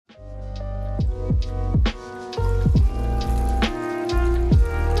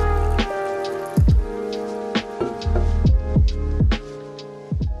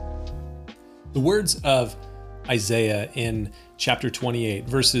The words of Isaiah in chapter 28,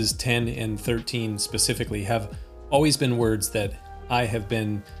 verses 10 and 13 specifically, have always been words that I have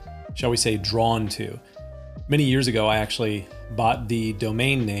been, shall we say, drawn to. Many years ago, I actually bought the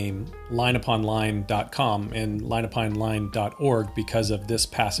domain name lineuponline.com and lineuponline.org because of this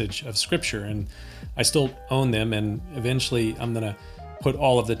passage of scripture. And I still own them, and eventually I'm going to put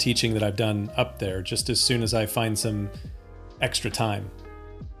all of the teaching that I've done up there just as soon as I find some extra time.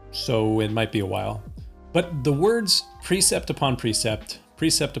 So it might be a while. But the words precept upon precept,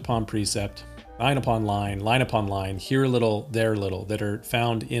 precept upon precept, line upon line, here a little, there a little, that are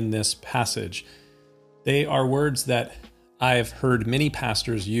found in this passage, they are words that I've heard many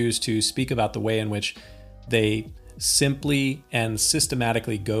pastors use to speak about the way in which they simply and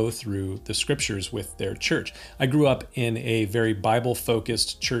systematically go through the scriptures with their church. I grew up in a very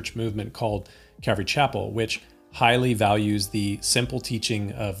Bible-focused church movement called Calvary Chapel, which highly values the simple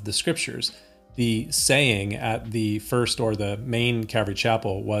teaching of the scriptures. The saying at the first or the main Calvary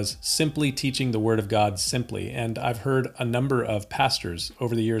Chapel was simply teaching the Word of God simply. And I've heard a number of pastors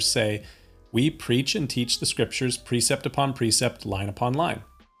over the years say, we preach and teach the scriptures precept upon precept, line upon line.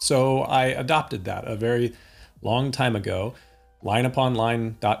 So I adopted that a very long time ago,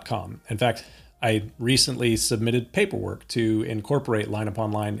 lineuponline.com. In fact, I recently submitted paperwork to incorporate Line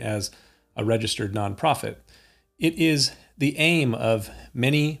Upon Line as a registered nonprofit. It is the aim of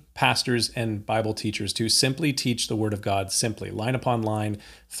many pastors and Bible teachers to simply teach the Word of God simply, line upon line,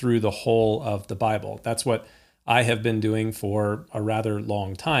 through the whole of the Bible. That's what I have been doing for a rather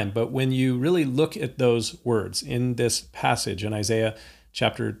long time. But when you really look at those words in this passage in Isaiah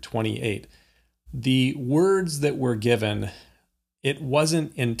chapter 28, the words that were given, it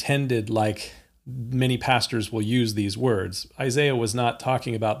wasn't intended like many pastors will use these words. Isaiah was not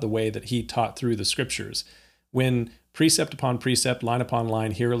talking about the way that he taught through the scriptures. When precept upon precept, line upon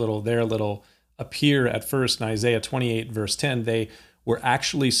line, here a little, there a little, appear at first in Isaiah 28, verse 10, they were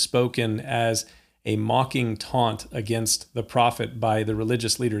actually spoken as a mocking taunt against the prophet by the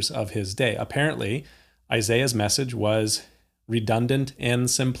religious leaders of his day. Apparently, Isaiah's message was redundant and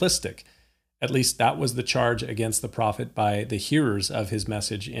simplistic. At least that was the charge against the prophet by the hearers of his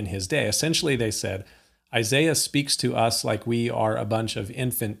message in his day. Essentially, they said, Isaiah speaks to us like we are a bunch of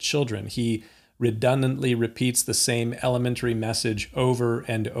infant children. He redundantly repeats the same elementary message over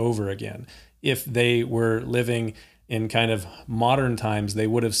and over again. If they were living in kind of modern times, they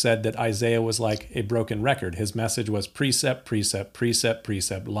would have said that Isaiah was like a broken record. His message was precept, precept, precept,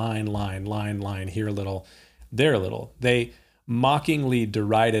 precept, line, here a little, there a little. They mockingly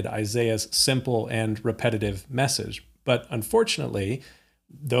derided Isaiah's simple and repetitive message. But unfortunately,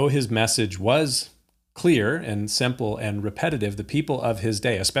 though his message was clear and simple and repetitive, the people of his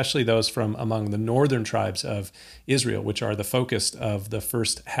day, especially those from among the northern tribes of Israel, which are the focus of the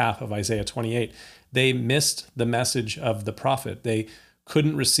first half of Isaiah 28, they missed the message of the prophet. They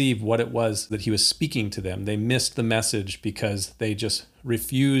couldn't receive what it was that he was speaking to them. They missed the message because they just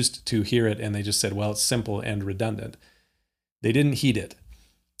refused to hear it, and they just said, well, it's simple and redundant. They didn't heed it.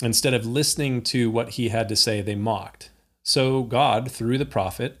 Instead of listening to what he had to say, they mocked. So God, through the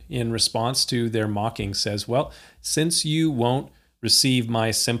prophet, in response to their mocking, says, well, since you won't receive my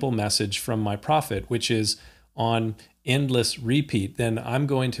simple message from my prophet, which is on endless repeat, then I'm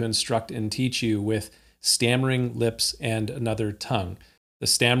going to instruct and teach you with stammering lips and another tongue. The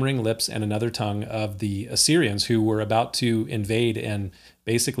stammering lips and another tongue of the Assyrians, who were about to invade and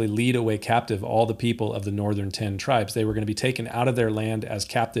basically lead away captive all the people of the northern 10 tribes. They were going to be taken out of their land as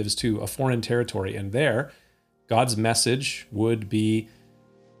captives to a foreign territory, and there God's message would be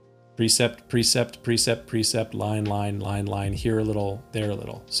precept, precept, precept, precept, line, here a little, there a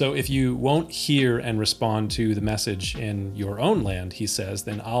little. So if you won't hear and respond to the message in your own land, he says,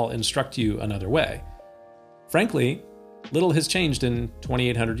 then I'll instruct you another way. Frankly, little has changed in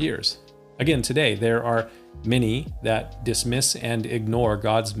 2,800 years. Again, today, there are many that dismiss and ignore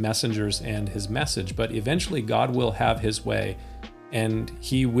God's messengers and his message, but eventually God will have his way, and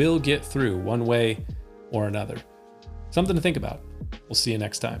he will get through one way or another. Something to think about. We'll see you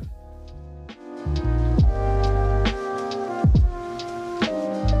next time.